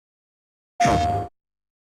Kura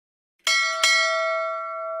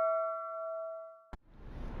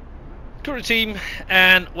team,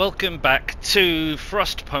 and welcome back to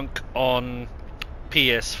Frostpunk on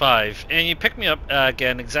PS5. And you pick me up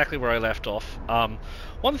again exactly where I left off.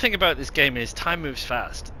 One thing about this game is time moves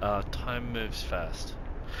fast.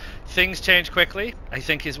 Things change quickly, I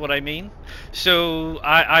think is what I mean. So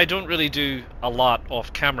I don't really do a lot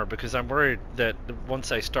off camera because I'm worried that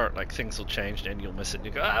once I start, like, things will change and you'll miss it and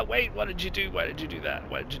you go, wait, what did you do? Why did you do that?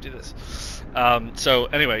 Why did you do this? So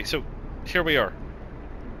anyway, so here we are.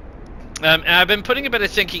 And I've been putting a bit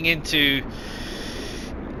of thinking into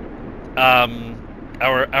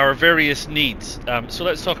our various needs. So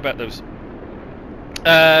let's talk about those.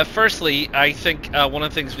 Firstly, I think one of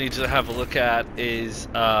the things we need to have a look at is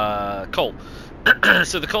coal.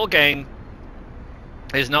 So the coal gang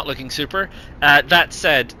is not looking super. That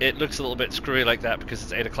said, it looks a little bit screwy like that because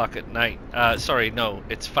it's 8 o'clock at night. Sorry, no,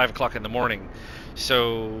 it's 5 o'clock in the morning.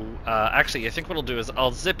 So actually, I think what I'll do is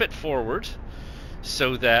I'll zip it forward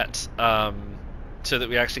so that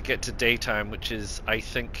we actually get to daytime, which is, I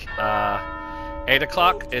think, 8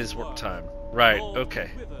 o'clock is work time. Right, okay.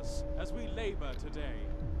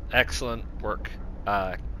 Excellent work,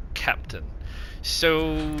 Captain.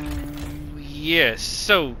 So, yes,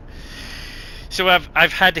 so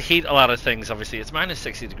I've had to heat a lot of things, obviously. It's minus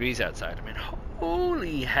 60 degrees outside. I mean,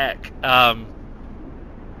 holy heck.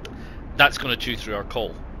 That's going to chew through our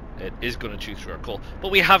coal. It is going to chew through our coal.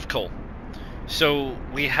 But we have coal. So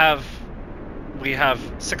we have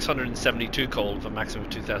 672 coal with a maximum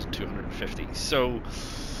of 2,250. So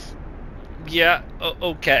yeah,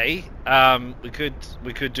 okay.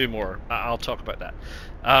 We could do more. I'll talk about that.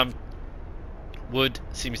 Wood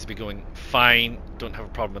seems to be going fine. Don't have a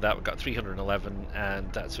problem with that. We've got 311,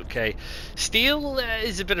 and that's okay. Steel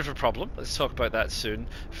is a bit of a problem. Let's talk about that soon.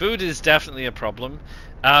 Food is definitely a problem.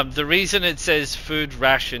 The reason it says food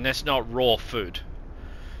ration, that's not raw food.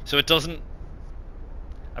 So it doesn't.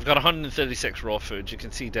 I've got 136 raw food. You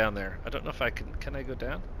can see down there. I don't know if I can. Can I go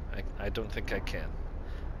down? I don't think I can.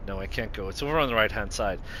 No, I can't go. It's over on the right-hand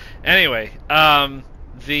side. Anyway,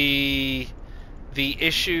 the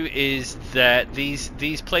issue is that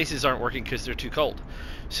these places aren't working because they're too cold.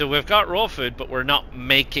 So we've got raw food, but we're not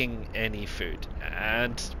making any food,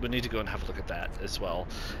 and we need to go and have a look at that as well.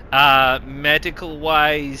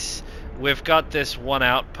 Medical-wise, we've got this one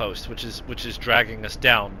outpost, which is dragging us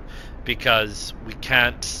down because we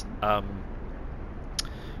can't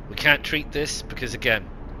treat this because, again,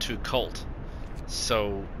 too cold.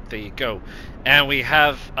 So there you go. And we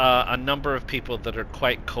have a number of people that are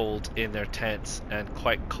quite cold in their tents, and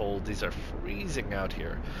quite cold. These are freezing out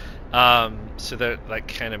here. So they're like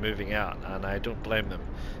kind of moving out, and I don't blame them.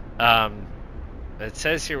 It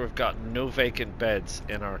says here we've got no vacant beds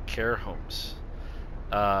in our care homes.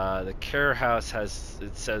 The care house has,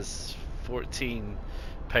 it says 14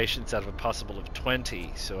 patients out of a possible of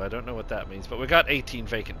 20, so I don't know what that means, but we've got 18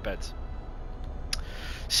 vacant beds.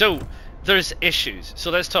 So there's issues.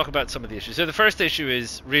 So let's talk about some of the issues. So the first issue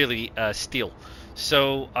is really steel.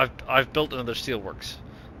 So I've built another steelworks,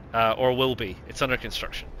 or will be. It's under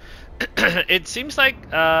construction. It seems like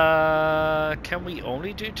can we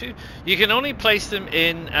only do 2? You can only place them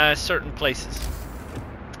in certain places.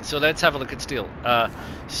 So let's have a look at steel.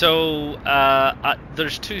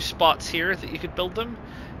 There's 2 spots here that you could build them,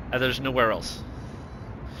 and there's nowhere else.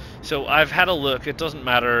 So I've had a look. It doesn't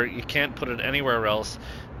matter. You can't put it anywhere else.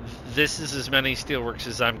 This is as many steelworks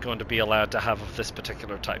as I'm going to be allowed to have of this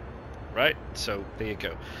particular type, right? So there you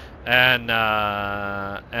go. And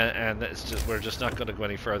it's just, we're just not going to go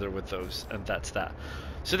any further with those, and that's that.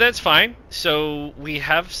 So that's fine. So we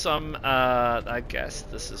have some, I guess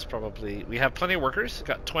this is probably, we have plenty of workers,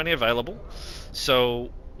 got 20 available.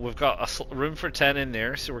 So we've got a room for 10 in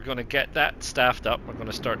there. So we're going to get that staffed up. We're going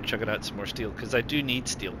to start chugging out some more steel because I do need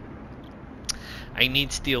steel. I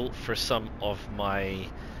need steel for some of my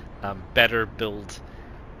better build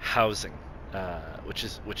housing, which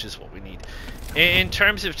is what we need. In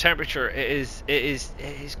terms of temperature, it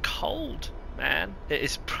is cold, man. It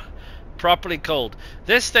is properly cold.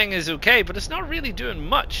 This thing is okay, but it's not really doing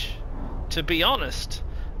much, to be honest.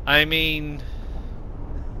 I mean,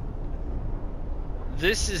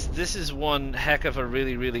 this is one heck of a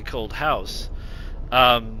really cold house.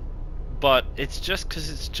 But it's just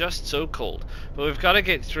because it's just so cold. But we've got to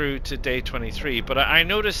get through to day 23. But I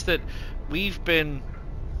noticed that we've been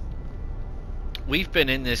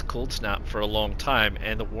in this cold snap for a long time,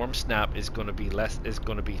 and the warm snap is going to be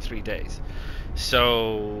 3 days.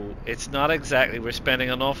 So it's not exactly, we're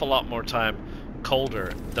spending an awful lot more time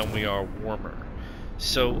colder than we are warmer.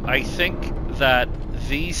 So I think that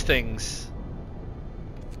these things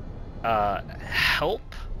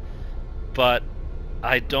help, but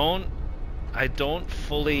I don't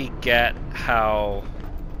fully get how.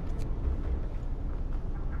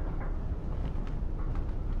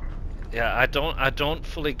 Yeah, I don't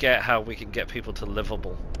fully get how we can get people to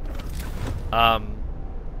livable. A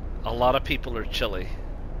lot of people are chilly.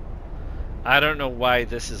 I don't know why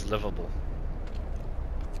this is livable.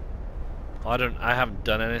 I haven't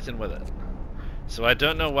done anything with it. So I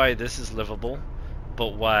don't know why this is livable,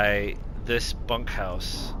 but why this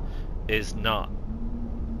bunkhouse is not.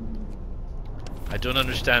 I don't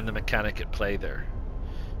understand the mechanic at play there.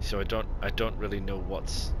 So I don't really know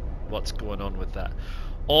what's going on with that.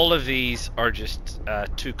 All of these are just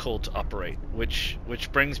too cold to operate, which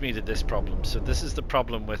brings me to this problem. So this is the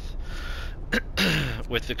problem with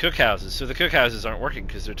with the cookhouses. So the cookhouses aren't working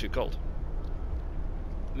because they're too cold.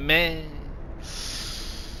 Meh.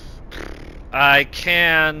 I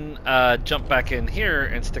can jump back in here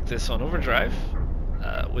and stick this on overdrive,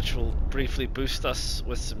 which will briefly boost us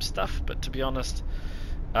with some stuff, but to be honest,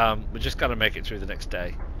 we just got to make it through the next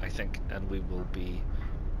day, I think, and we will be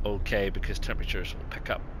okay because temperatures will pick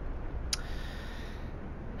up.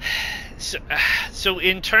 So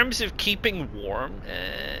in terms of keeping warm,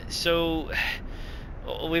 so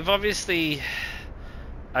we've obviously,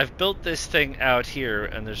 I've built this thing out here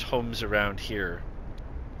and there's homes around here,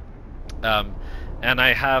 and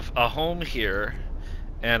I have a home here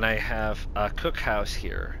and I have a cookhouse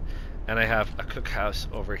here and I have a cookhouse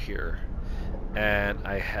over here and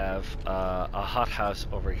I have a hothouse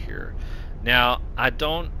over here. Now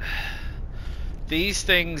these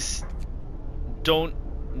things don't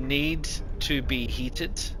need to be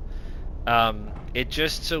heated. It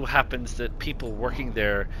just so happens that people working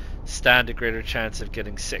there stand a greater chance of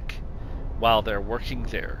getting sick while they're working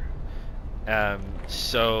there.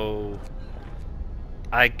 So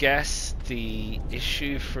I guess the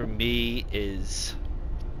issue for me is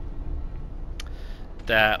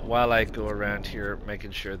that while I go around here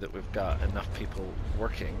making sure that we've got enough people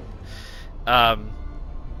working,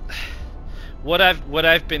 what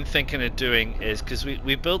I've been thinking of doing is, because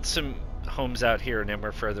we built some homes out here and then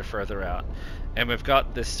we're further out, and we've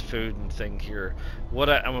got this food and thing here,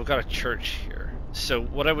 and we've got a church here. So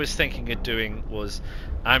what I was thinking of doing was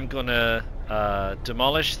I'm gonna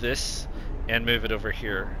demolish this and move it over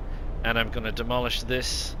here, and I'm gonna demolish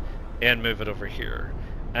this and move it over here,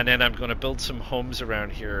 and then I'm gonna build some homes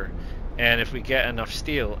around here, and if we get enough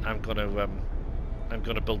steel, I'm gonna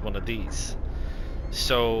build one of these.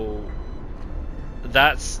 So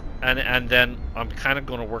that's and then I'm kind of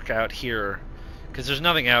going to work out here because there's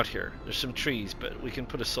nothing out here. There's some trees, but we can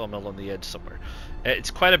put a sawmill on the edge somewhere.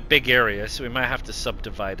 It's quite a big area, so we might have to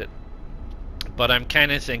subdivide it. But I'm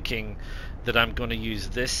kind of thinking that I'm going to use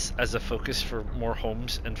this as a focus for more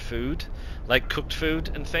homes and food, like cooked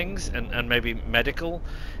food and things, and maybe medical,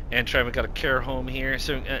 and try. We've got a care home here,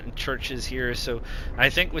 so and churches here. So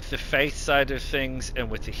I think with the faith side of things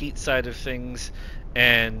and with the heat side of things,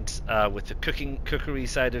 and with the cookery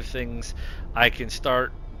side of things, I can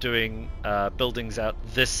start doing buildings out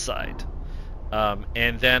this side,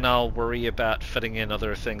 and then I'll worry about fitting in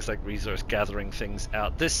other things like resource gathering things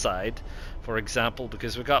out this side, for example,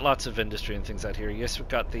 because we've got lots of industry and things out here. Yes, we've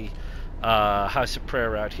got the house of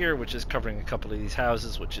prayer out here, which is covering a couple of these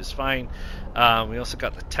houses, which is fine. We also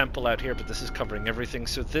got the temple out here, but this is covering everything.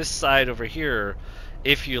 So this side over here,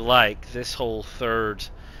 if you like, this whole third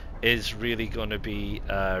is really going to be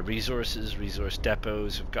resource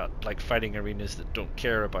depots. We've got like fighting arenas that don't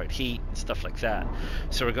care about heat and stuff like that.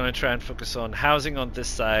 So we're going to try and focus on housing on this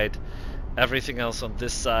side, everything else on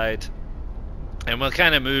this side, and we'll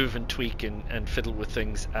kind of move and tweak and fiddle with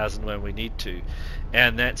things as and when we need to.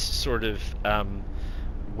 And that's sort of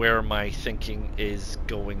where my thinking is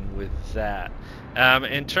going with that.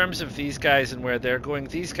 In terms of these guys and where they're going,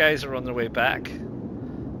 these guys are on their way back.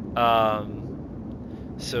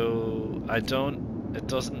 So it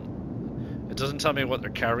doesn't tell me what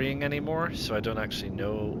they're carrying anymore, so I don't actually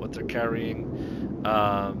know what they're carrying.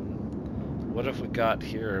 What have we got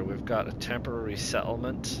here? We've got a temporary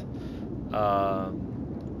settlement,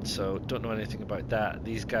 so don't know anything about that.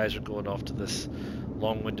 These guys are going off to this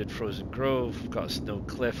long-winded frozen grove. We've got Snow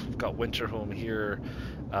Cliff, we've got Winterhome here,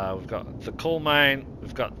 we've got the coal mine,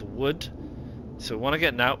 we've got the wood. So we want to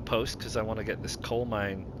get an outpost because I want to get this coal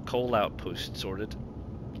outpost sorted.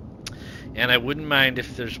 And I wouldn't mind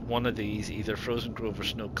if there's one of these, either Frozen Grove or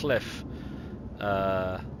Snow Cliff,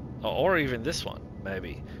 or even this one,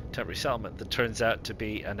 maybe, Temporary Settlement, that turns out to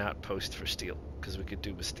be an outpost for steel, because we could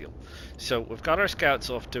do with steel. So we've got our scouts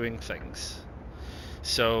off doing things.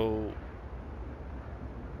 So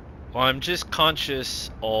I'm just conscious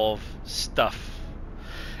of stuff.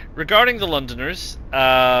 regarding the Londoners,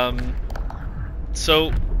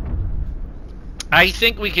 so I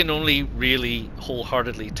think we can only really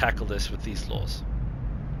wholeheartedly tackle this with these laws.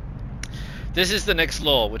 This is the next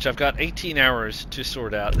law, which I've got 18 hours to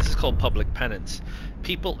sort out. This is called public penance.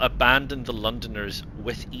 People abandon the Londoners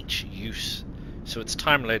with each use. So it's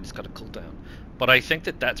time-related, it's got a cooldown. But I think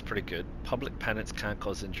that that's pretty good. Public penance can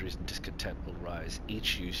cause injuries and discontent will rise.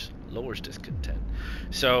 Each use lowers discontent.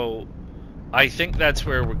 So I think that's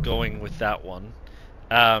where we're going with that one.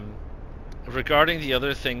 Regarding the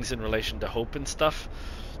other things in relation to hope and stuff,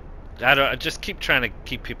 I just keep trying to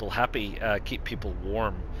keep people happy, keep people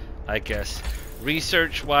warm, I guess.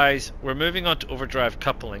 Research-wise, we're moving on to overdrive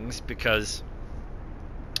couplings because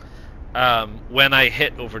when I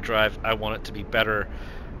hit overdrive, I want it to be better.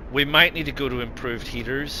 We might need to go to improved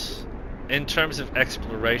heaters. In terms of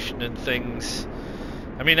exploration and things,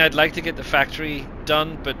 I mean, I'd like to get the factory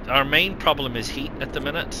done, but our main problem is heat at the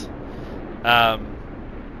minute.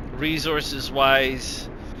 Resources-wise,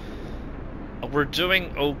 we're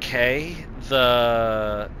doing okay.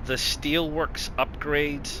 The steelworks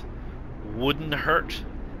upgrade wouldn't hurt,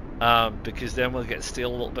 because then we'll get steel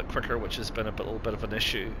a little bit quicker, which has been a little bit of an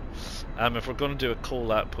issue. If we're going to do a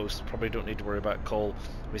coal outpost, probably don't need to worry about coal.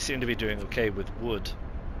 We seem to be doing okay with wood.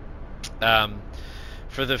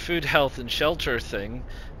 For the food, health, and shelter thing,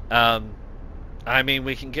 I mean,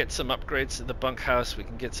 we can get some upgrades to the bunkhouse, we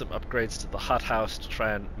can get some upgrades to the hothouse to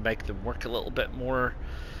try and make them work a little bit more.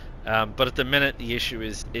 But at the minute, the issue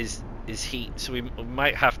is heat, so we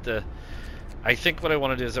might have to... I think what I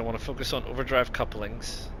want to do is I want to focus on overdrive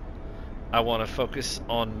couplings. I want to focus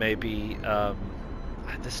on maybe...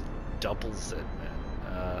 this doubles it,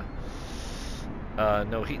 man.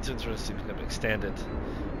 No, heat zones are significantly extended.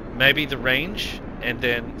 Maybe the range, and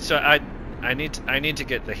then... So I need to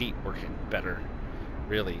get the heat working better,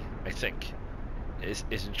 really, I think, is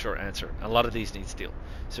in short answer. A lot of these need steel.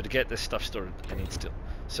 So to get this stuff stored, I need steel.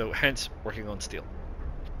 So hence, working on steel.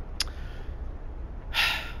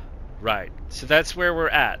 Right, so that's where we're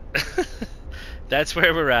at. That's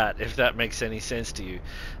where we're at, if that makes any sense to you.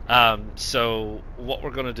 So what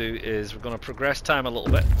we're going to do is we're going to progress time a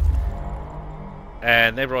little bit.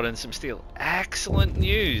 And they brought in some steel. Excellent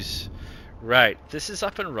news. Right, this is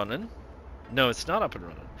up and running. No, it's not up and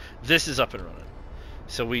running. This is up and running.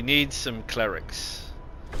 So we need some clerics.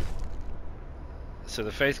 So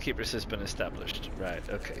the Faith Keepers has been established. Right,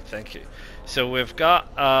 okay, thank you. So we've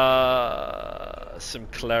got some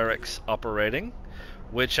clerics operating,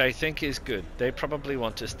 which I think is good. They probably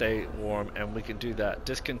want to stay warm, and we can do that.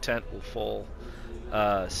 Discontent will fall,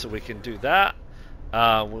 so we can do that.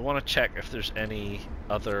 We want to check if there's any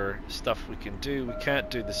other stuff we can do. We can't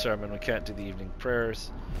do the sermon, we can't do the evening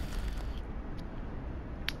prayers.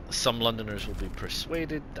 Some Londoners will be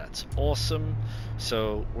persuaded. That's awesome.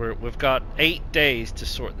 So we've got 8 days to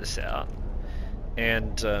sort this out,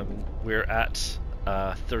 and we're at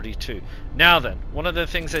 32. Now then, one of the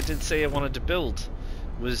things I did say I wanted to build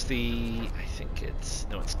was I think it's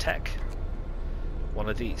tech. One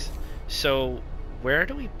of these. So where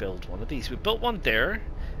do we build one of these? We built one there,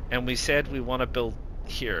 and we said we want to build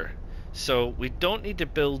here. So we don't need to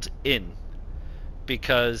build in,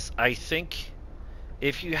 because I think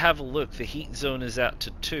if you have a look, the heat zone is out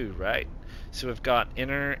to 2, right? So we've got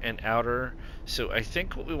inner and outer. So I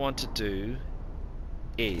think what we want to do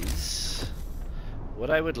is, what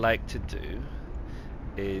I would like to do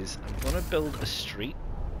is, I'm going to build a street,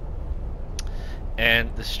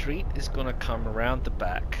 and the street is going to come around the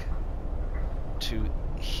back to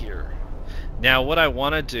here. Now what I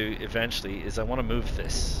want to do eventually is I want to move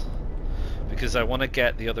this, because I want to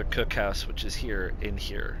get the other cookhouse, which is here, in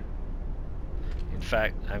here. In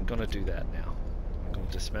fact, I'm going to do that now. I'm going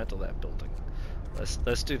to dismantle that building.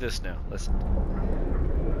 Let's do this now. Listen.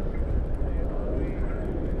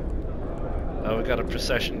 Oh, we got a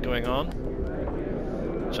procession going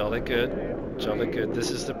on. Jolly good. Jolly good.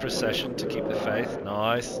 This is the procession to keep the faith.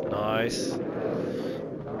 Nice, nice.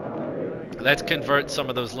 Let's convert some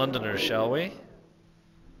of those Londoners, shall we?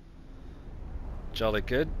 Jolly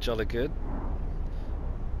good, jolly good.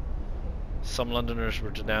 Some Londoners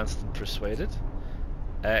were denounced and persuaded.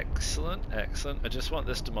 Excellent, excellent. I just want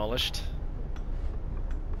this demolished.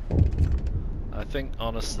 I think,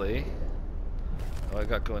 honestly... What I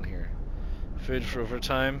got going here? Food for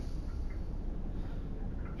overtime.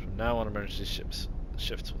 From now on, emergency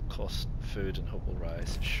shifts will cost food and hope will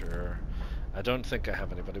rise. Sure. I don't think I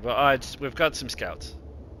have anybody, but we've got some scouts.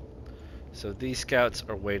 So these scouts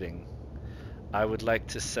are waiting. I would like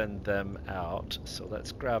to send them out, so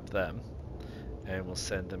let's grab them. And we'll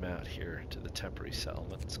send them out here to the temporary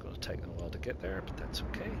settlement. It's going to take them a while to get there, but that's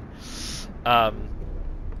okay.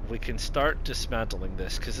 we can start dismantling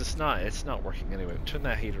this, because it's not working anyway. Turn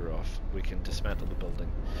that heater off. We can dismantle the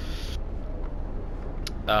building.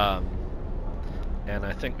 And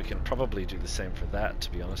I think we can probably do the same for that,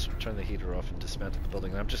 to be honest. We'll turn the heater off and dismantle the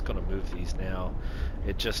building. I'm just going to move these now.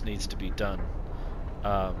 It just needs to be done.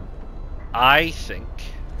 I think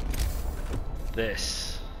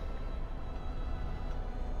this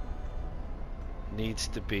needs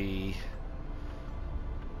to be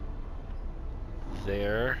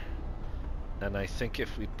there, and I think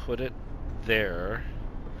if we put it there,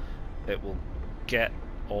 it will get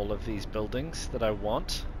all of these buildings that I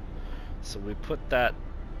want. So we put that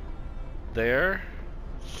there.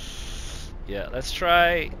 Yeah, let's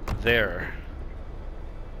try there,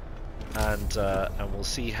 and we'll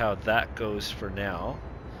see how that goes for now.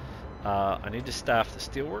 I need to staff the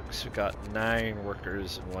steelworks. We've got 9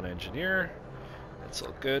 workers and 1 engineer. That's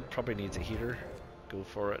all good. Probably needs a heater. Go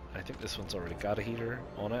for it. I think this one's already got a heater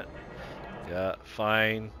on it. Yeah,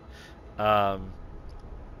 fine. And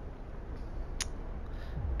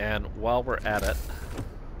while we're at it,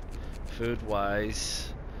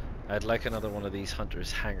 food-wise, I'd like another one of these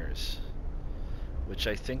hunters' hangars, which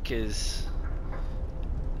I think is...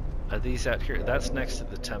 Are these out here? That's next to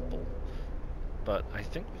the temple. But I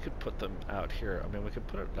think we could put them out here. I mean, we could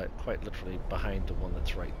put it like quite literally behind the one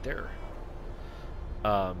that's right there.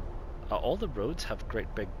 All the roads have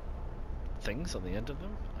great big things on the end of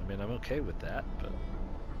them. I mean, I'm okay with that, but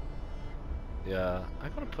yeah,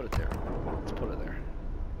 I'm gonna put it there. Let's put it there.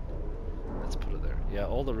 Let's put it there. Yeah,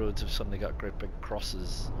 all the roads have suddenly got great big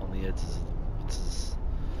crosses on the edges of them,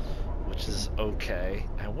 which is okay.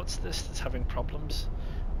 And what's this that's having problems?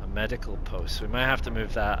 A medical post. So we might have to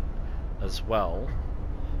move that as well,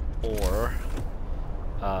 or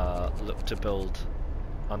look to build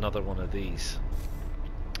another one of these,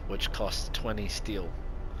 which costs 20 steel.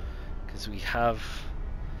 Because we have,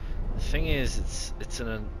 the thing is, it's in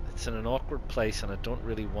an awkward place, and I don't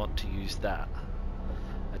really want to use that.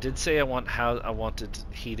 I did say I wanted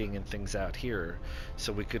heating and things out here,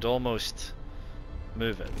 so we could almost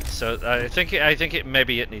move it. So I think it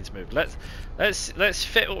maybe it needs moved. Let's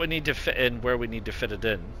fit what we need to fit in where we need to fit it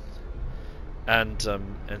in, and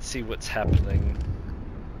see what's happening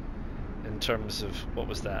in terms of, what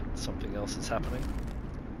was that? Something else is happening.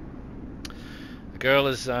 The girl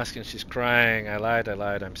is asking, she's crying. I lied,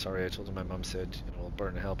 I'm sorry. I told her my mum said, you know, I'll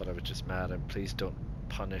burn in hell, but I was just mad, and please don't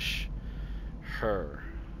punish her.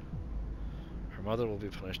 Her mother will be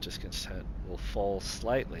punished. Discontent will fall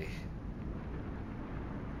slightly.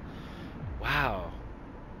 Wow.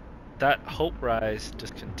 That hope rise,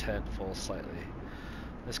 discontent falls slightly.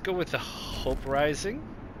 Let's go with the hope rising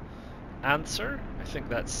answer. I think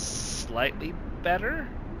that's slightly better.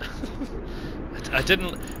 I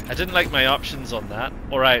didn't like my options on that.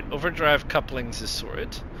 Alright, overdrive couplings is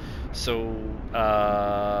sorted. So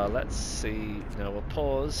let's see. No, we'll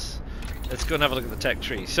pause. Let's go and have a look at the tech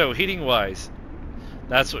tree. So heating wise,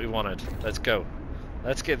 that's what we wanted. Let's go.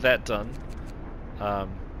 Let's get that done.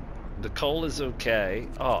 The coal is okay.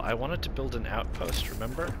 Oh, I wanted to build an outpost,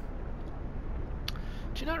 remember?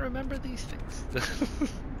 Do you not remember these things?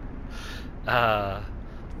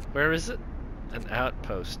 Where is it? An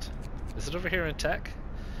outpost. Is it over here in tech?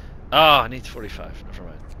 Oh, I need 45. Never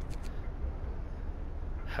mind.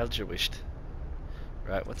 How'd you wished?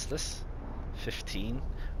 Right, what's this? 15?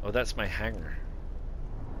 Oh, that's my hangar.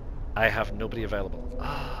 I have nobody available.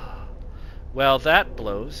 Ah. Well, that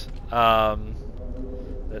blows.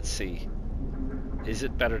 Let's see. Is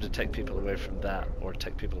it better to take people away from that, or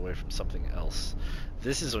take people away from something else?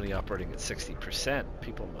 This is only operating at 60%.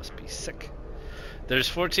 People must be sick. There's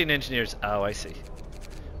 14 engineers. Oh, I see.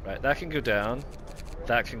 Right, that can go down.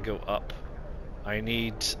 That can go up. I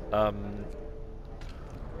need 10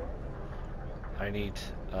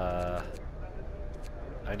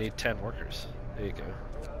 workers. There you go.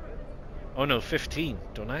 Oh no, 15,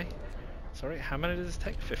 don't I? Sorry, how many does it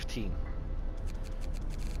take? 15.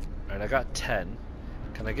 Alright, I got 10.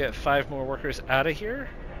 Can I get 5 more workers out of here?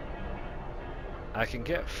 I can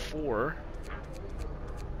get 4.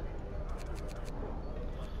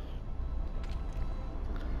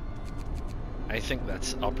 I think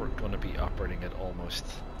that's going to be operating at almost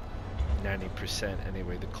 90%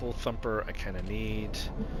 anyway. The coal thumper I kind of need.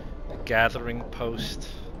 The gathering post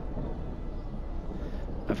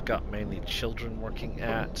I've got mainly children working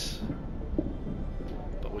at,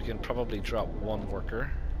 but we can probably drop 1 worker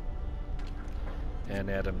and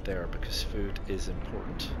add him there because food is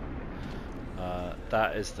important.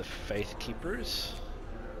 That is the Faith Keepers.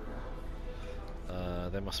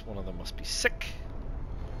 One of them must be sick.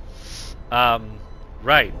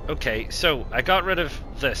 Right, okay, so I got rid of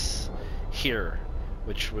this here,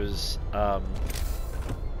 which was what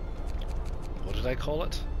did I call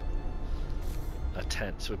it? A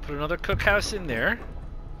tent. So we put another cookhouse in there,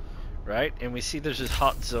 right? And we see there's this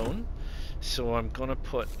hot zone. So I'm gonna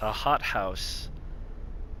put a hothouse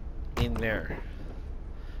in there.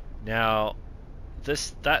 Now,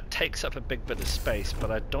 that takes up a big bit of space,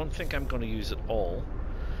 but I don't think I'm going to use it all.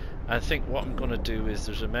 I think what I'm going to do is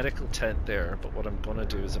there's a medical tent there, but what I'm going to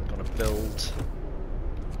do is I'm going to build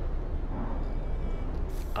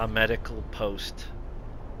a medical post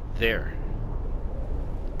there.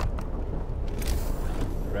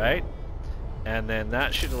 Right? And then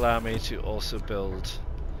that should allow me to also build...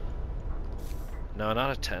 No,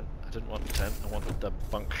 not a tent. I didn't want a tent. I wanted the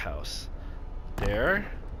bunkhouse. There.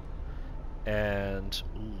 And...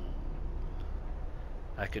 Ooh,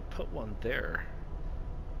 I could put one there.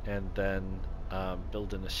 And then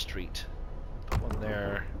build in a street. Put one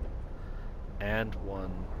there. And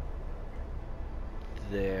one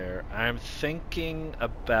there. I'm thinking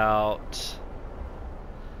about...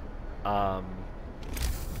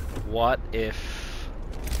 what if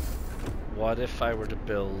I were to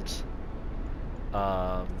build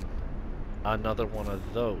another one of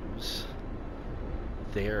those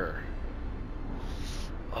there?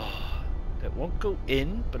 Oh, it won't go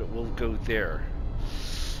in, but it will go there.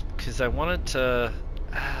 Because I wanted to...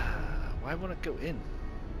 why won't it go in?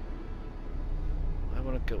 Why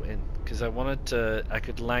won't it go in? Because I wanted to... I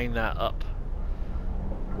could line that up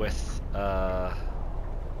with that,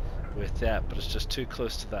 but it's just too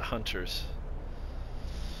close to that hunter's.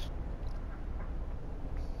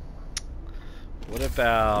 What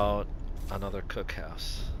about another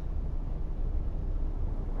cookhouse?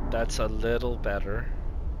 That's a little better.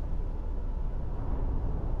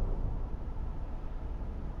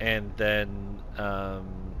 And then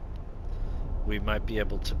we might be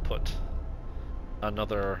able to put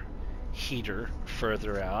another heater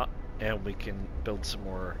further out, and we can build some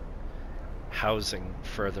more housing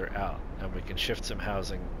further out, and we can shift some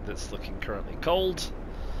housing that's looking currently cold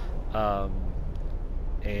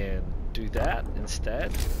and do that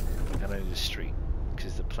instead. And I do a street,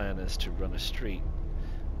 because the plan is to run a street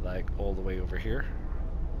like all the way over here,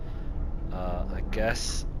 I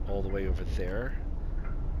guess all the way over there,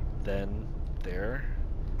 then there,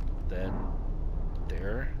 then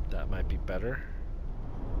there. That might be better.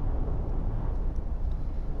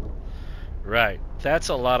 Right, that's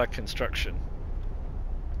a lot of construction.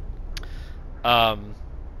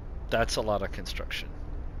 That's a lot of construction.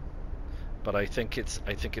 But I think it's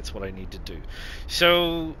what I need to do.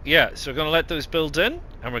 So yeah, so we're gonna let those build in,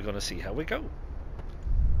 and we're gonna see how we go.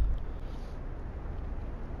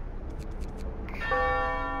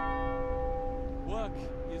 Work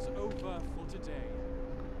is over for today.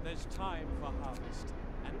 There's time for harvest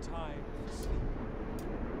and time for sleep.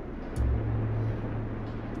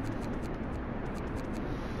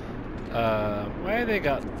 Why they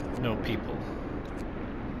got no people?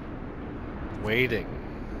 Waiting.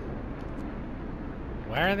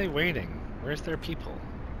 Why are they waiting? Where's their people?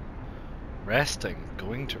 Resting,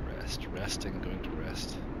 going to rest, resting, going to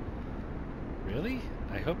rest. Really?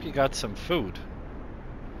 I hope you got some food.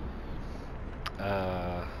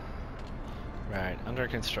 Right, under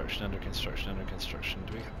construction, under construction, under construction.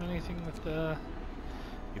 Do we have anything with the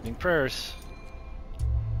evening prayers?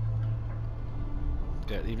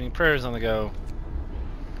 Got evening prayers on the go.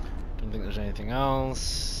 Don't think there's anything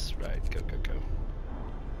else. Right, go, go, go.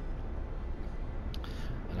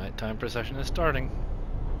 The nighttime procession is starting.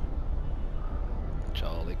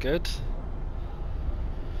 Jolly good.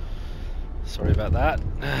 Sorry about that.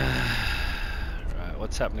 Right,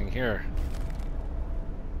 what's happening here?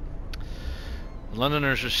 The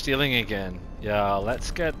Londoners are stealing again. Yeah,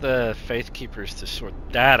 let's get the Faith Keepers to sort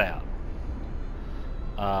that out.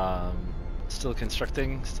 Still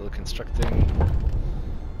constructing, still constructing.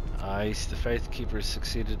 Nice, the Faith Keepers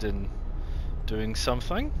succeeded in doing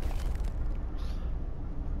something.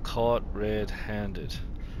 Caught red-handed.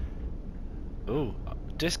 Ooh,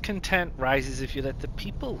 discontent rises if you let the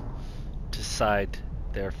people decide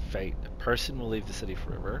their fate. A person will leave the city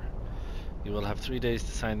forever. You will have 3 days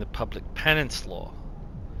to sign the public penance law.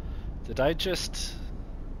 Did I just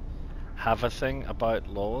have a thing about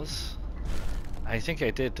laws? I think I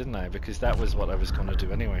did, didn't I? Because that was what I was going to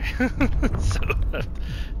do anyway. So,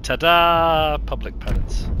 ta-da! Public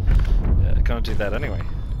penance. Yeah, I'm going to do that anyway.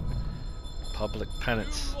 Public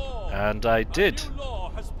penance. And I did.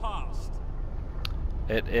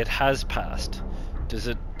 It has passed. Does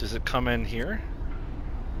it come in here?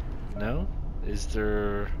 No? Is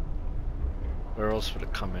there... Where else would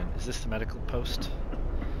it come in? Is this the medical post?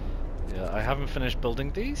 Yeah, I haven't finished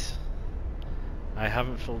building these. I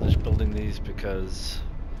haven't finished building these because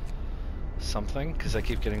I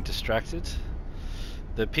keep getting distracted.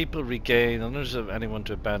 The people regain, owners of anyone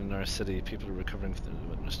to abandon our city, people are recovering from the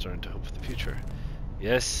witness starting to hope for the future.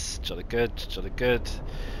 Yes, jolly good, jolly good.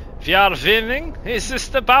 We are winning? Is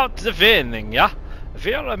this about the winning, yeah?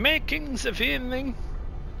 We are making the winning.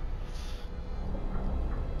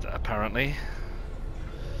 Apparently.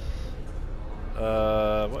 What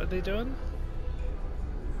are they doing?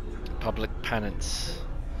 Public penance.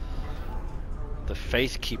 The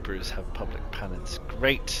Faith Keepers have public penance.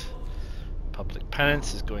 Great. Public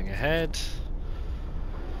penance is going ahead.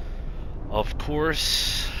 Of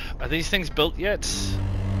course. Are these things built yet?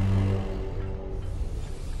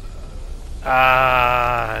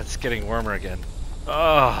 Ah, it's getting warmer again.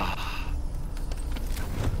 Oh.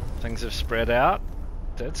 Things have spread out.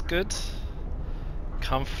 That's good.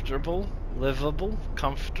 Comfortable. Livable.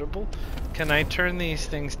 Comfortable. Can I turn these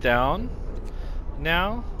things down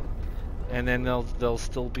now? And then they'll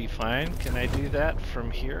still be fine. Can I do that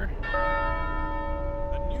from here?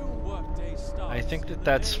 A new workday starts. I think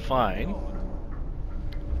that's fine.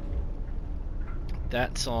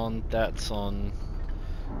 That's on. That's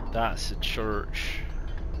a church.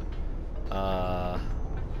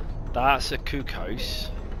 That's a cookhouse.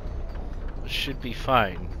 It should be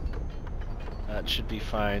fine. That should be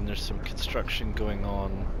fine. There's some construction going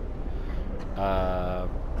on.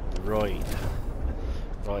 Right.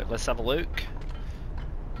 Right, let's have a look.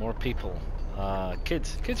 More people.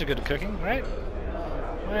 Kids. Kids are good at cooking, right?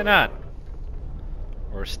 Why not?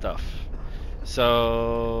 Or stuff.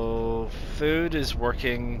 So, food is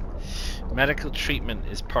working. Medical treatment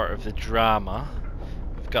is part of the drama.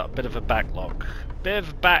 We've got a bit of a backlog. Bit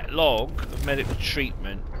of a backlog of medical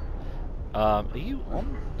treatment. Are you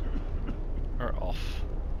on? Or off?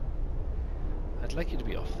 I'd like you to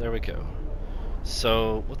be off. There we go.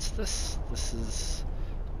 So, what's this? This is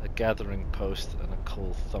a gathering post and a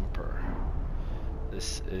coal thumper.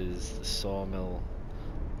 This is the sawmill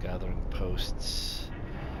gathering posts.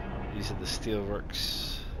 These are the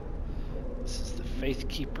steelworks. This is the Faith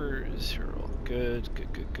Keepers who are all good,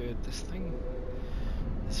 good. This thing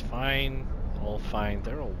is fine, all fine.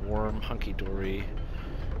 They're all warm, hunky-dory,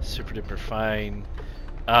 super duper fine.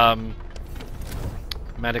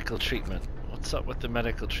 Medical treatment. What's up with the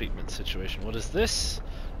medical treatment situation? What is this?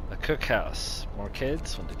 A cookhouse. More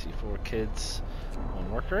kids. 1, 2, 3, 4 kids.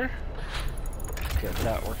 1 worker. Get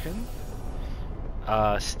that working.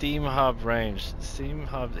 Steam hub range. Steam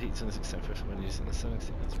hub heats on the extent when using the sun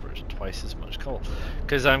steam burns twice as much coal.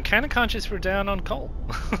 Because I'm kind of conscious we're down on coal.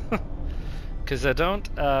 Because I don't.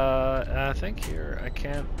 I think here I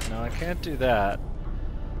can't. No, I can't do that.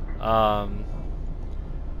 I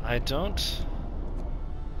don't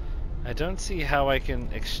see how I can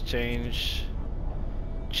change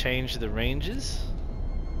the ranges,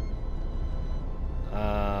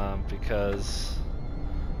 because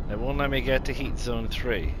it won't let me get to heat zone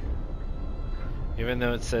 3, even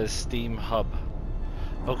though it says steam hub.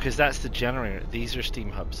 Oh, because that's the generator. These are steam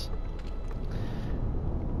hubs.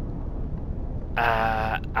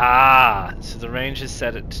 So the range is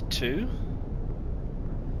set at 2.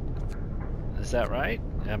 Is that right?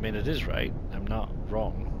 I mean, it is right. I'm not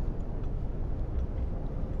wrong.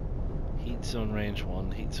 Heat zone range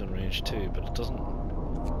 1, heat zone range 2, but it doesn't.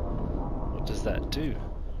 What does that do?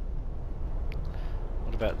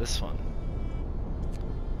 What about this one?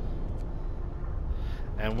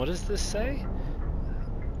 And what does this say?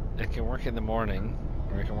 It can work in the morning,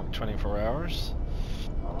 or it can work 24 hours.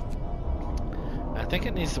 I think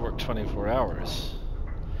it needs to work 24 hours.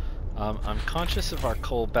 I'm conscious of our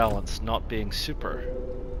coal balance not being super.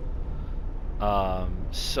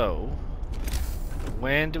 So,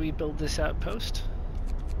 when do we build this outpost?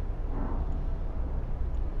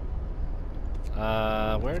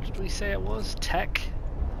 Where did we say it was? Tech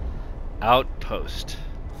outpost.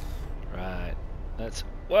 Right. That's.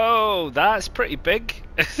 Whoa, that's pretty big.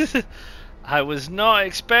 I was not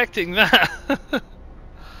expecting that.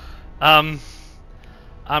 I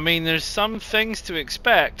mean, there's some things to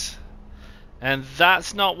expect, and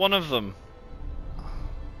that's not one of them.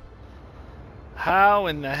 How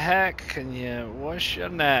in the heck can you wash your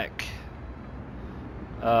neck?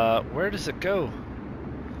 Where does it go?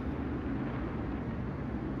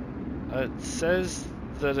 It says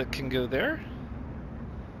that it can go there,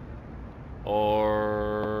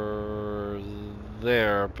 or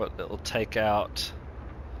there, but it'll take out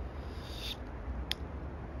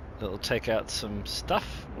some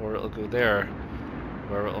stuff, or it'll go there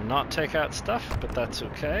where it'll not take out stuff, but that's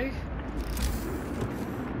okay,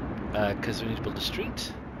 because we need to build a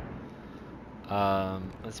street.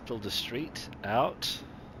 Let's build a street out,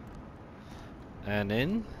 and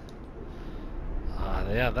in.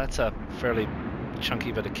 Yeah, that's a fairly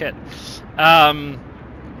chunky bit of kit.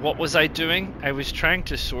 What was I doing? I was trying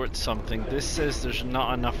to sort something. This says there's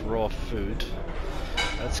not enough raw food.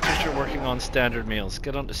 That's because you're working on standard meals.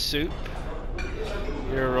 Get onto soup.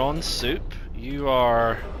 You're on soup. You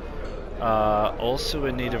are also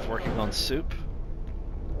in need of working on soup.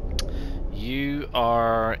 You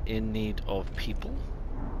are in need of people.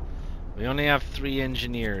 We only have 3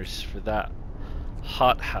 engineers for that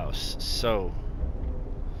hothouse, so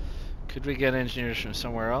could we get engineers from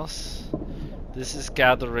somewhere else? This is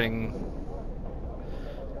gathering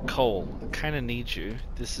coal. I kind of need you.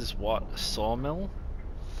 This is what? A sawmill?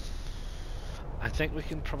 I think we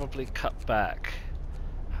can probably cut back.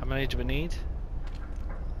 How many do we need?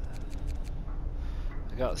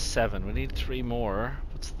 I got 7. We need 3 more.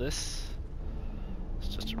 What's this? It's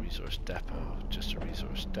just a resource depot. Just a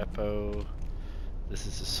resource depot. This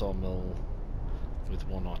is a sawmill with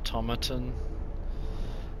 1 automaton.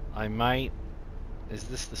 I might... Is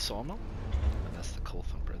this the sawmill? And that's the coal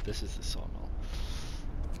thumper. This is the sawmill.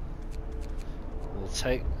 We'll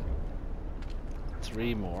take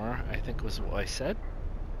 3 more, I think was what I said.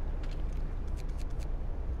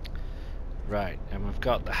 Right, and we've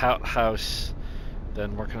got the house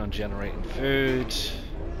then working on generating food.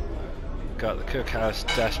 We've got the cookhouse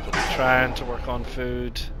desperately trying to work on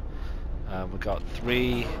food. We've got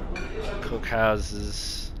 3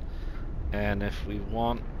 cookhouses, and if we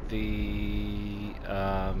want the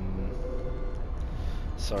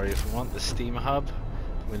if we want the steam hub,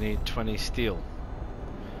 we need 20 steel.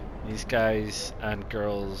 These guys and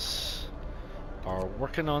girls are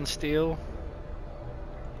working on steel.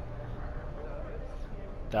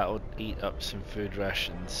 That would eat up some food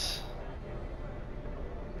rations.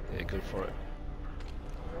 Yeah, go for it.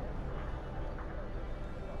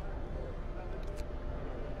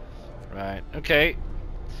 Right, okay.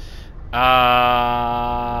 What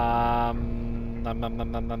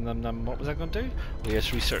was I going to do? Oh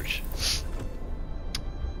yes, research.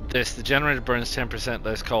 The generator burns 10%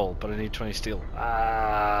 less coal, but I need 20 steel.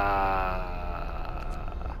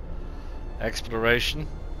 Exploration.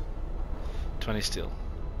 20 steel.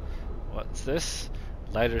 What's this?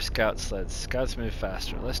 Lighter scout sleds. Scouts move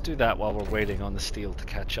faster. Let's do that while we're waiting on the steel to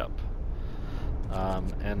catch up.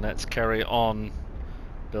 And let's carry on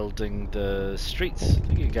building the streets. I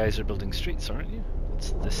think you guys are building streets, aren't you?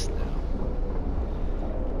 What's this now?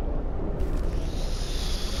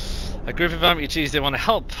 A group of amputees, they want to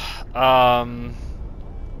help.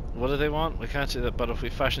 What do they want? We can't do that, but if we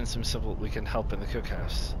fashion some civil, we can help in the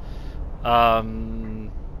cookhouse. I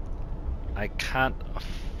can't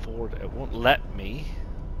afford it. It won't let me.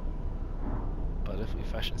 But if we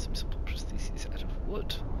fashion some simple prostheses out of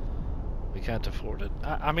wood, we can't afford it.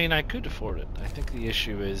 I mean, I could afford it. I think the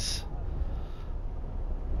issue is,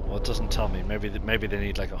 well, it doesn't tell me. Maybe they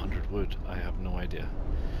need like 100 wood. I have no idea.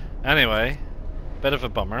 Anyway, bit of a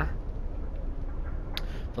bummer.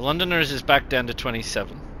 The Londoners is back down to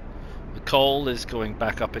 27. The coal is going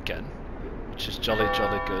back up again, which is jolly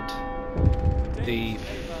good. The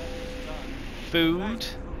food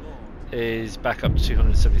is back up to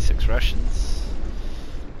 276 rations.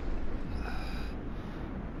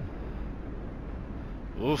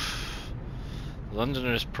 Oof.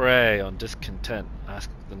 Londoners prey on discontent. Ask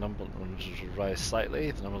the number of Londoners will rise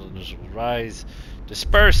slightly. The number of Londoners will rise.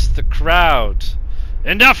 Disperse the crowd.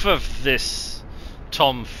 Enough of this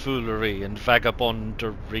tomfoolery and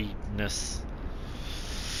vagabonderiness.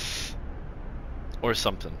 Or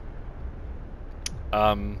something.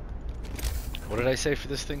 What did I say for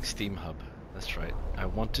this thing? Steam hub. That's right. I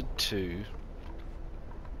wanted to...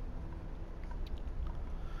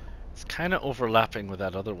 It's kind of overlapping with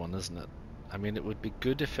that other one, isn't it? I mean, it would be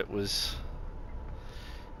good if it was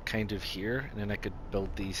kind of here, and then I could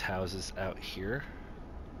build these houses out here.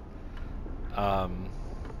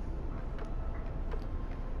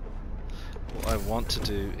 What I want to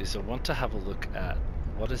do is I want to have a look at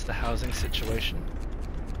what is the housing situation.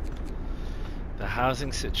 The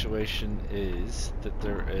housing situation is that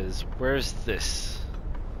there is... Where's this?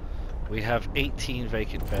 We have 18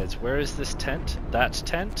 vacant beds. Where is this tent? That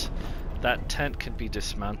tent? That tent can be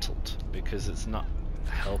dismantled because it's not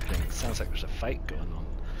helping. It sounds like there's a fight going on.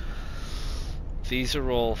 These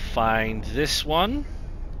are all fine. This one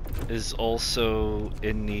is also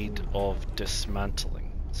in need of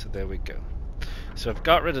dismantling. So there we go. So I've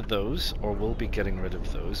got rid of those, or will be getting rid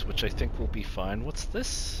of those, which I think will be fine. What's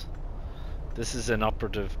this? This is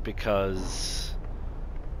inoperative because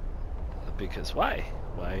why?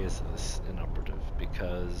 Why is this inoperative?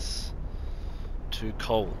 Because too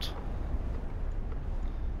cold.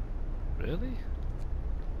 Really?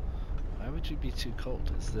 Why would you be too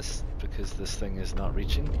cold? Is this because this thing is not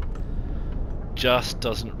reaching? Just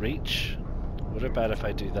doesn't reach? What about if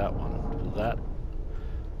I do that one?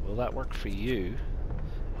 Will that work for you?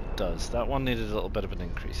 It does. That one needed a little bit of an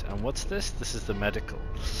increase. And what's this? This is the medical.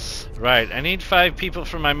 Right, I need 5 people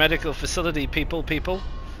for my medical facility, people.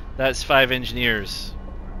 That's 5 engineers.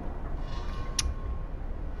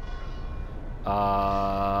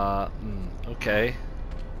 Okay.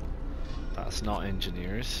 That's not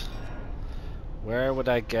engineers. Where would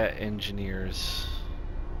I get engineers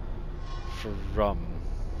from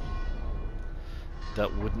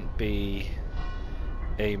that wouldn't be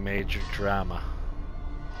a major drama?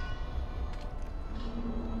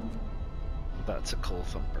 That's a coal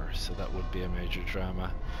thumper, so that would be a major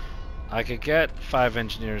drama. I could get 5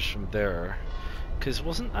 engineers from there, because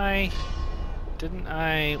wasn't there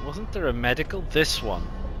a medical? This one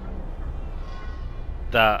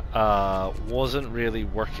that wasn't really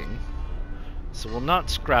working. So we'll not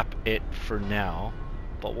scrap it for now,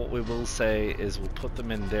 but what we will say is we'll put them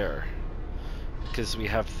in there, because we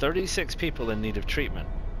have 36 people in need of treatment.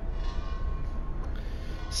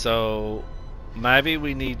 So maybe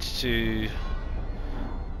we need to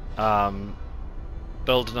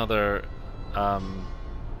build another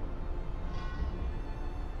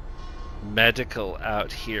medical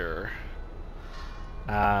out here.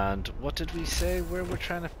 And what did we say where we're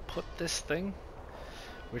trying to put this thing?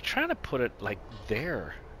 We're trying to put it like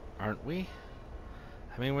there, aren't we?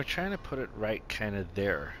 I mean, we're trying to put it right kind of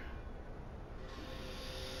there.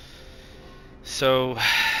 So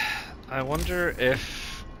I wonder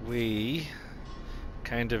if we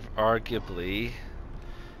kind of arguably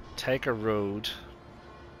take a road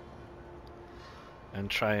and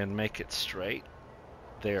try and make it straight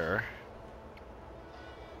there.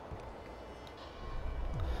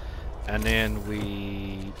 And then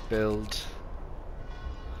we build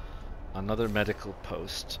another medical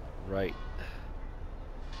post right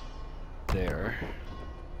there.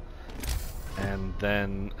 And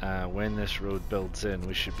then when this road builds in,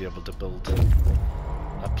 we should be able to build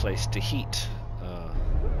a place to heat.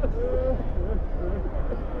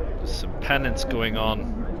 There's some penance going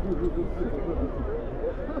on.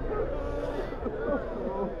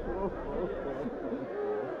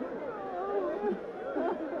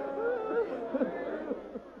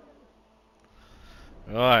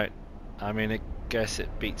 Right, I mean, I guess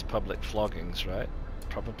it beats public floggings, right?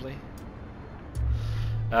 Probably.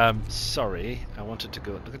 Sorry, I wanted to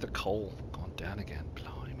go, look at the coal gone down again.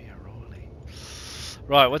 Blimey, rolly.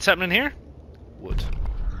 Right, what's happening here? Wood.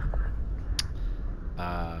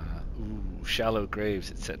 Ooh, shallow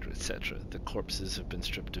graves, etc., etc. The corpses have been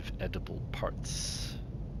stripped of edible parts.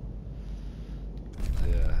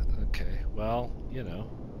 Yeah, okay, well, you know,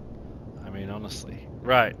 I mean, honestly.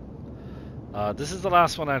 Right. This is the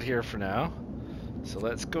last one out here for now, so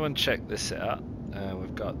let's go and check this out.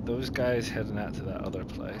 We've got those guys heading out to that other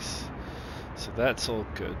place, so that's all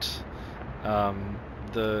good.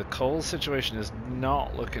 The coal situation is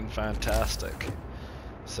not looking fantastic,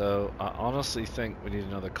 so I honestly think we need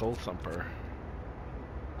another coal thumper,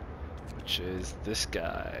 which is this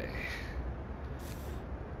guy.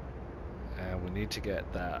 And we need to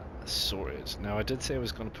get that sorted. Now, I did say I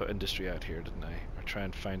was going to put industry out here, didn't I? Or try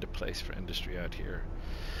and find a place for industry out here.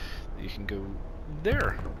 You can go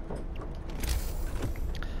there.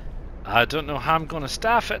 I don't know how I'm going to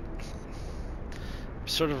staff it. I'm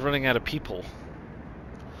sort of running out of people,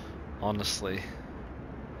 honestly.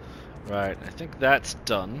 Right, I think that's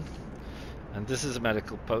done. And this is a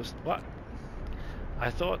medical post. What? I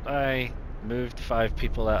thought I moved 5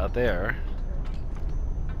 people out of there.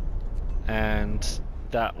 And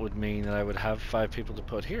that would mean that I would have 5 people to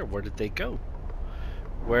put here. Where did they go?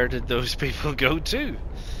 Where did those people go to?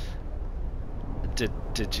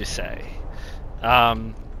 Did you say?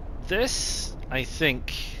 This, I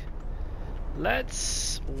think,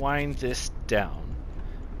 let's wind this down,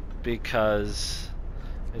 because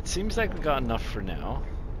it seems like we got enough for now.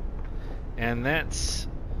 And let's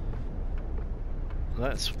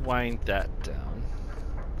wind that down.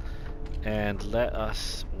 And let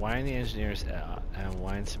us wind the engineers out and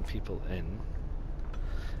wind some people in.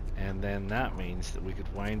 And then that means that we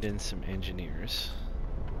could wind in some engineers.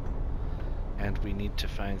 And we need to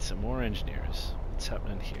find some more engineers. What's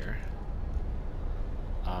happening here?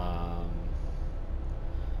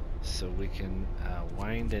 So we can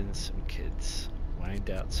wind in some kids,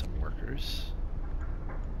 wind out some workers.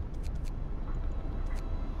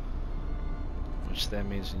 Which then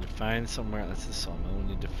means we need to find somewhere, that's the sawmill, we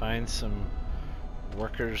need to find some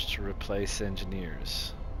workers to replace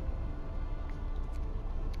engineers.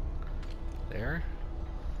 There.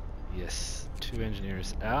 Yes, 2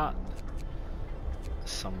 engineers out,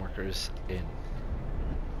 some workers in.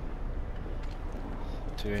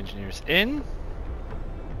 2 engineers in.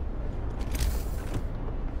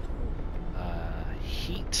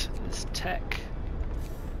 Heat is tech,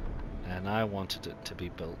 and I wanted it to be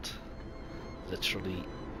built literally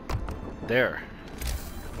there.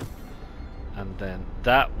 And then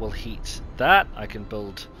that will heat that. I can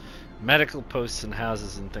build medical posts and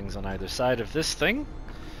houses and things on either side of this thing.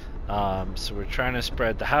 So we're trying to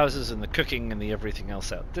spread the houses and the cooking and the everything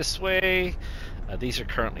else out this way. These are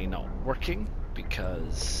currently not working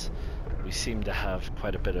because we seem to have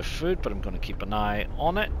quite a bit of food, but I'm going to keep an eye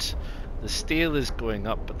on it. The steel is going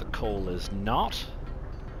up, but the coal is not.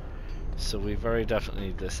 So we very definitely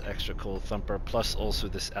need this extra coal thumper, plus also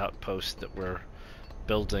this outpost that we're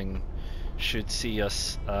building should see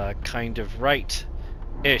us kind of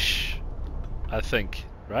right-ish, I think,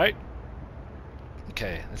 right?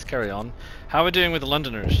 Okay, let's carry on. How are we doing with the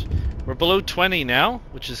Londoners? We're below 20 now,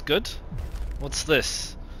 which is good. What's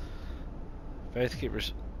this? Faith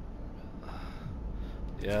Keepers.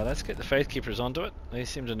 Yeah, let's get the Faith Keepers onto it. They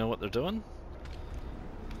seem to know what they're doing.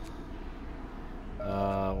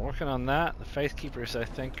 Working on that. The Faith Keepers, I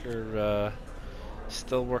think, are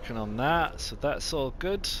still working on that, so that's all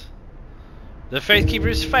good. The Faith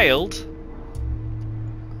Keepers failed.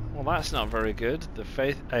 Well, that's not very good.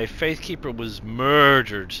 A Faith Keeper was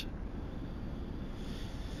murdered.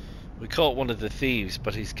 We caught one of the thieves,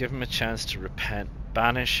 but he's given him a chance to repent.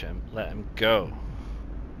 Banish him, let him go.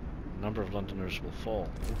 The number of Londoners will fall.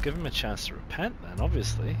 We'll give him a chance to repent then,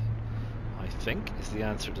 obviously. I think is the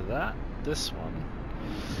answer to that. This one.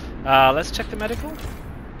 Let's check the medical.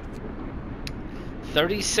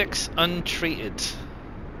 36 untreated.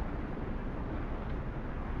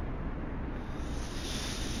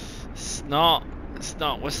 It's not,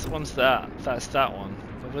 what's the one's that? That's that one.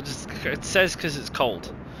 It says because it's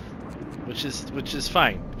cold. Which is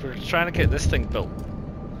fine. We're trying to get this thing built.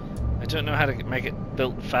 I don't know how to make it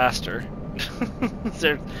built faster.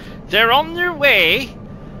 They're on their way.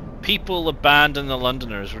 People abandon the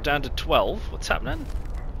Londoners. We're down to 12. What's happening?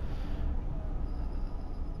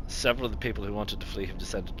 Several of the people who wanted to flee have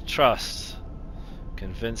decided to trust,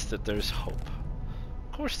 convinced that there's hope.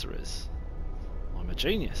 Of course there is. I'm a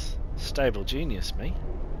genius. Stable genius, me.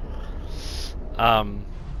 The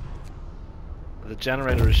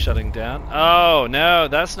generator is shutting down. Oh no,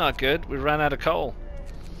 that's not good. We ran out of coal.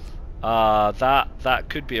 That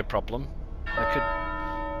could be a problem.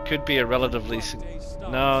 That could be a relatively...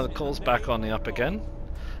 No, the coal's back on the up again.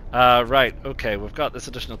 Right, okay, we've got this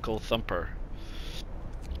additional coal thumper.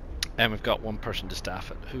 And we've got one person to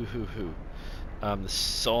staff it. Who. The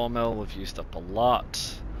sawmill we've used up a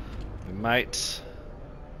lot. We might...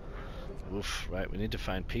 Oof, right, we need to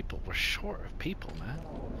find people. We're short of people, man.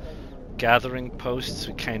 Gathering posts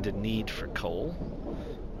we kind of need for coal.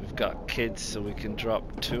 We've got kids, so we can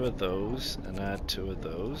drop 2 of those and add 2 of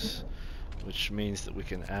those, which means that we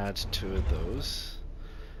can add 2 of those.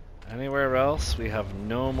 Anywhere else, we have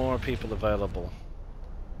no more people available.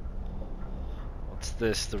 What's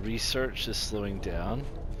this? The research is slowing down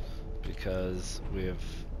because we've...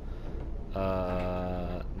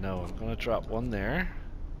 no, I'm going to drop 1 there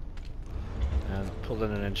and pull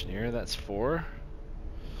in an engineer. That's 4.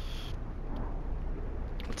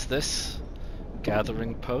 What's this?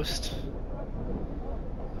 Gathering post.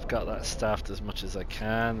 I've got that staffed as much as I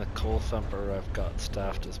can. The coal thumper I've got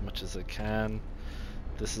staffed as much as I can.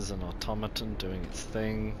 This is an automaton doing its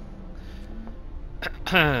thing.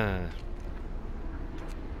 Fire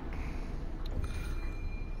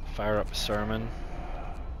up a sermon.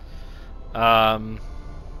 I've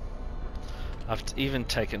even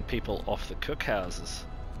taken people off the cookhouses.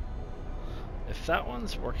 If that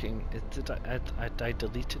one's working,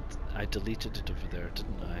 I deleted it over there,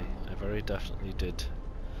 didn't I? I very definitely did.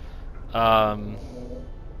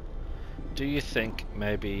 Do you think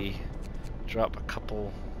maybe drop a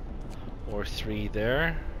couple or 3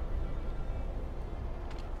 there?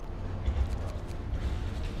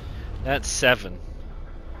 That's 7.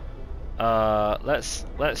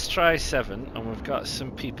 Let's try 7, and we've got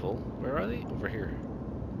some people. Where are they? Over here.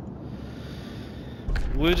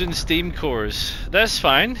 Wood and steam cores. That's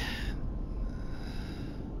fine.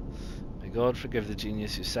 May God forgive the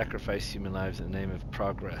genius who sacrificed human lives in the name of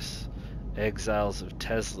progress. Exiles of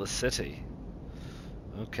Tesla City.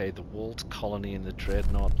 Okay, the walled colony in the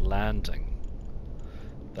Dreadnought Landing.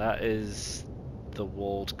 That is the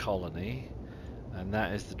walled colony, and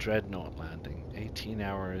that is the Dreadnought Landing. 18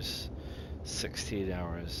 hours, 16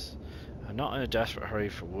 hours. I'm not in a desperate hurry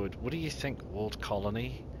for wood. What do you think? Walled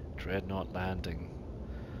colony, Dreadnought Landing.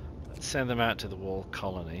 Let's send them out to the walled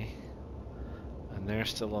colony. And they're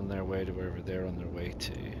still on their way to wherever they're on their way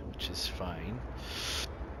to, which is fine.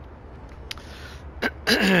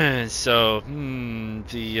 So,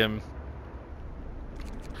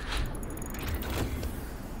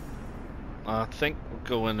 I think we're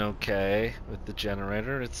going okay with the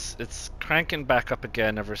generator. It's cranking back up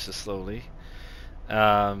again ever so slowly.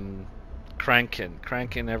 Cranking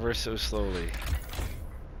ever so slowly.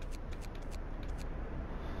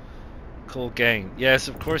 Coal gain. Yes,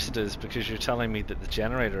 of course it is, because you're telling me that the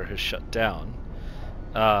generator has shut down.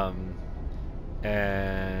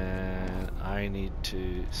 And I need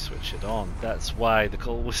to switch it on. That's why the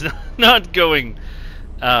coal was not going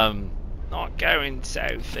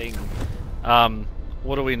southing.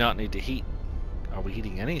 What do we not need to heat? Are we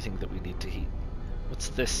heating anything that we need to heat? What's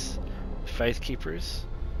this? Faith Keepers?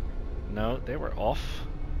 No, they were off.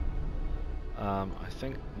 I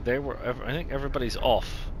think everybody's off.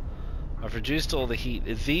 I've reduced all the heat.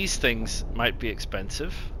 These things might be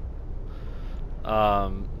expensive.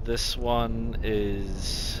 This one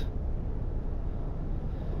is...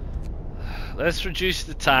 Let's reduce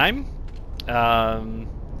the time.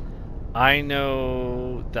 I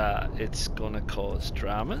know that it's gonna cause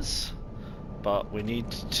dramas, but we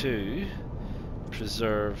need to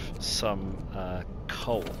preserve some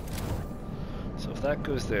coal. So if that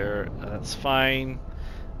goes there, that's fine.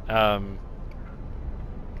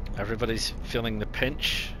 Everybody's feeling the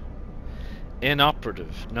pinch.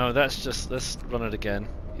 Inoperative. No, that's just, let's run it again.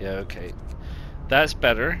 Yeah, okay. That's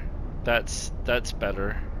better. That's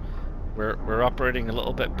better. We're operating a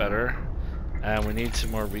little bit better, and we need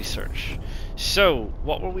some more research. So,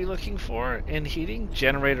 what were we looking for in heating?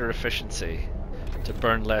 Generator efficiency to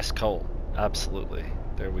burn less coal. Absolutely.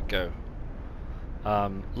 There we go.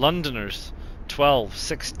 Londoners, 12,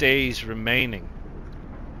 6 days remaining.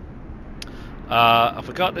 Have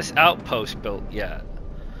we got this outpost built yet?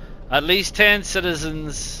 At least 10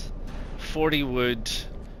 citizens, 40 wood.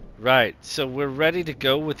 Right, so we're ready to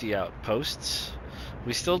go with the outposts.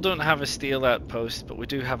 We still don't have a steel outpost, but we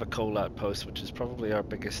do have a coal outpost, which is probably our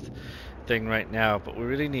biggest thing right now. But we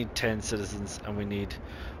really need 10 citizens, and we need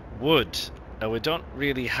wood. We don't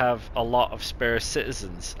really have a lot of spare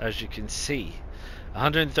citizens, as you can see.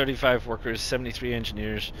 135 workers, 73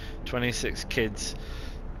 engineers, 26 kids.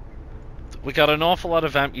 We got an awful lot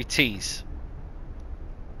of amputees.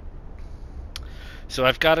 So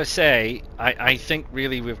I've got to say, I think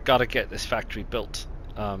really we've got to get this factory built,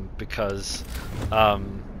 because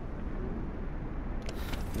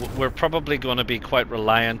we're probably going to be quite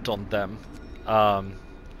reliant on them.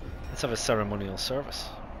 Let's have a ceremonial service,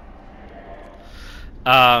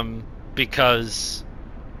 because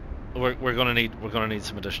we're going to need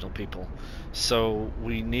some additional people. So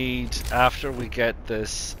we need, after we get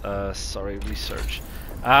this research,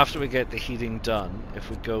 after we get the heating done, if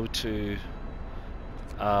we go to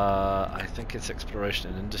I think it's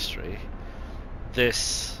exploration and industry,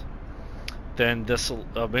 then this'll,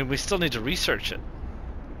 I mean, we still need to research it,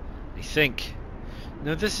 I think.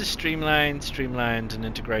 No, this is streamlined and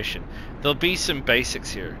integration. There'll be some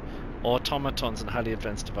basics here. Automatons and highly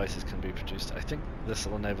advanced devices can be produced. I think this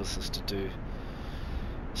will enable us to do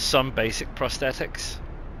some basic prosthetics.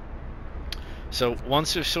 So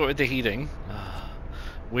once we've sorted the heating,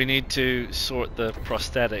 we need to sort the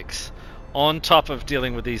prosthetics on top of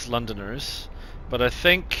dealing with these Londoners. But I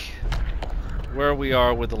think where we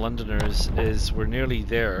are with the Londoners is we're nearly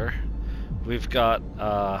there. We've got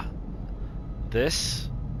this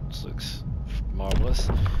looks marvelous.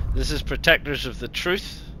 This is Protectors of the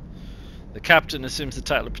Truth. The captain assumes the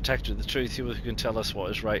title of Protector of the Truth, he who can tell us what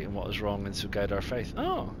is right and what is wrong, and so guide our faith.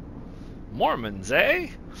 Oh, Mormons, eh?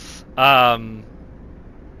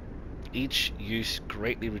 Each use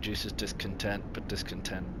greatly reduces discontent, but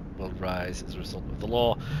discontent will rise as a result of the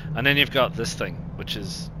law. And then you've got this thing, which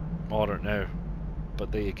is, I don't know,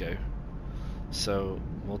 but there you go. So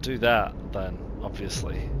we'll do that then,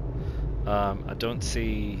 obviously. I don't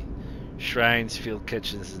see shrines, field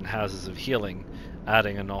kitchens, and houses of healing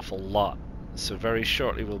adding an awful lot. So very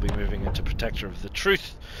shortly we'll be moving into Protector of the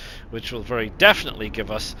Truth, which will very definitely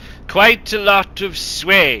give us quite a lot of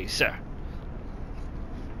sway, sir.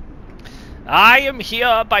 I am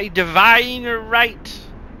here by divine right,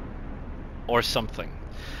 or something.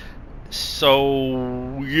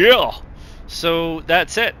 So yeah, so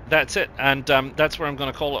that's it, and that's where I'm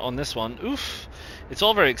going to call it on this one. Oof, it's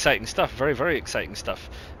all very exciting stuff, very exciting stuff.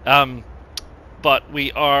 But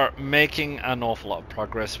we are making an awful lot of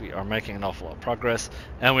progress.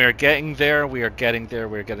 And we are getting there.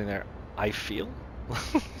 I feel.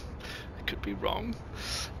 I could be wrong.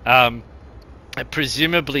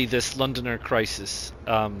 Presumably this Londoner crisis,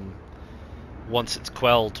 once it's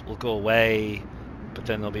quelled, will go away. but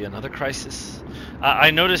then there'll be another crisis.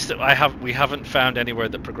 I noticed that we haven't found anywhere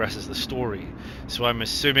that progresses the story, so I'm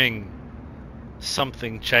assuming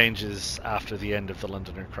something changes after the end of the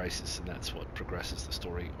Londoner crisis, and that's what progresses the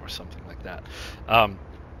story, or something like that.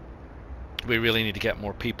 We really need to get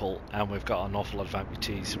more people, and we've got an awful lot of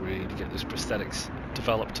amputees, so we really need to get those prosthetics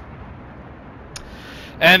developed.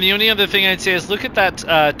 And the only other thing I'd say is look at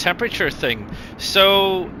that temperature thing.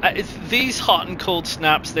 So these hot and cold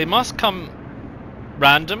snaps, they must come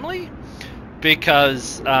randomly,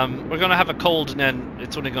 because we're going to have a cold and then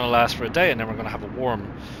it's only going to last for a day, and then we're going to have a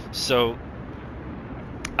warm. So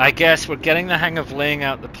I guess we're getting the hang of laying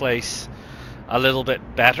out the place a little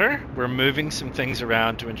bit better. We're moving some things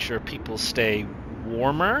around to ensure people stay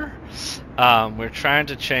warmer. We're trying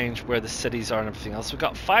to change where the cities are and everything else. We've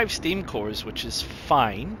got 5 steam cores, which is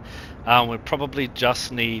fine. We probably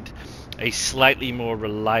just need a slightly more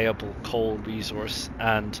reliable coal resource,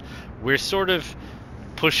 and we're sort of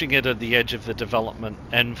pushing it at the edge of the development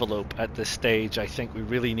envelope at this stage. I think we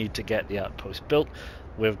really need to get the outpost built.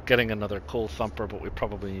 We're getting another coal thumper, but we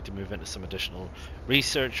probably need to move into some additional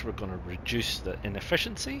research. We're going to reduce the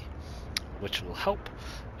inefficiency, which will help.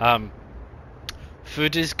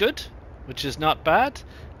 Food is good, which is not bad.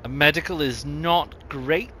 Medical is not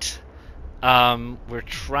great. We're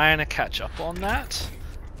trying to catch up on that.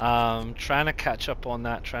 Trying to catch up on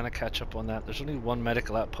that. There's only one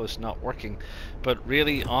medical outpost not working, but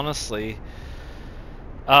really, honestly,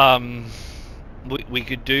 we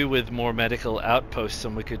could do with more medical outposts,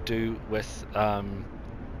 and we could do with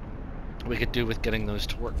getting those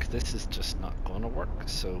to work. This is just not going to work,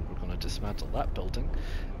 so we're going to dismantle that building,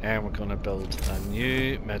 and we're going to build a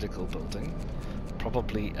new medical building,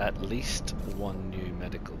 probably at least one new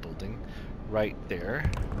medical building right there.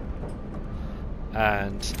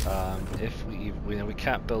 And if we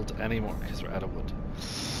can't build any more because we're out of wood,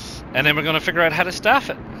 and then we're going to figure out how to staff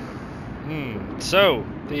it. So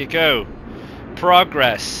there you go.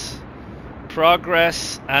 Progress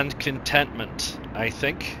and contentment. I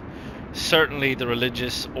think certainly the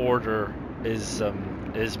religious order is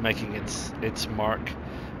making its mark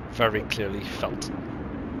very clearly felt.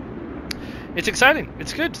 It's exciting.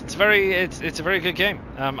 It's good. It's a very good game.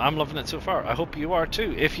 I'm loving it so far. I hope you are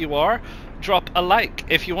too. If you are, drop a like.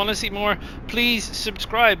 If you want to see more, please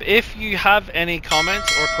subscribe. If you have any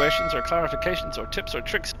comments or questions or clarifications or tips or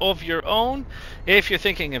tricks of your own, if you're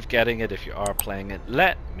thinking of getting it, if you are playing it,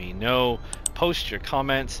 let me know. Post your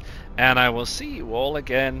comments, and I will see you all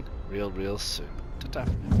again real soon. Ta-ta.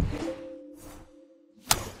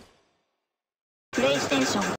 PlayStation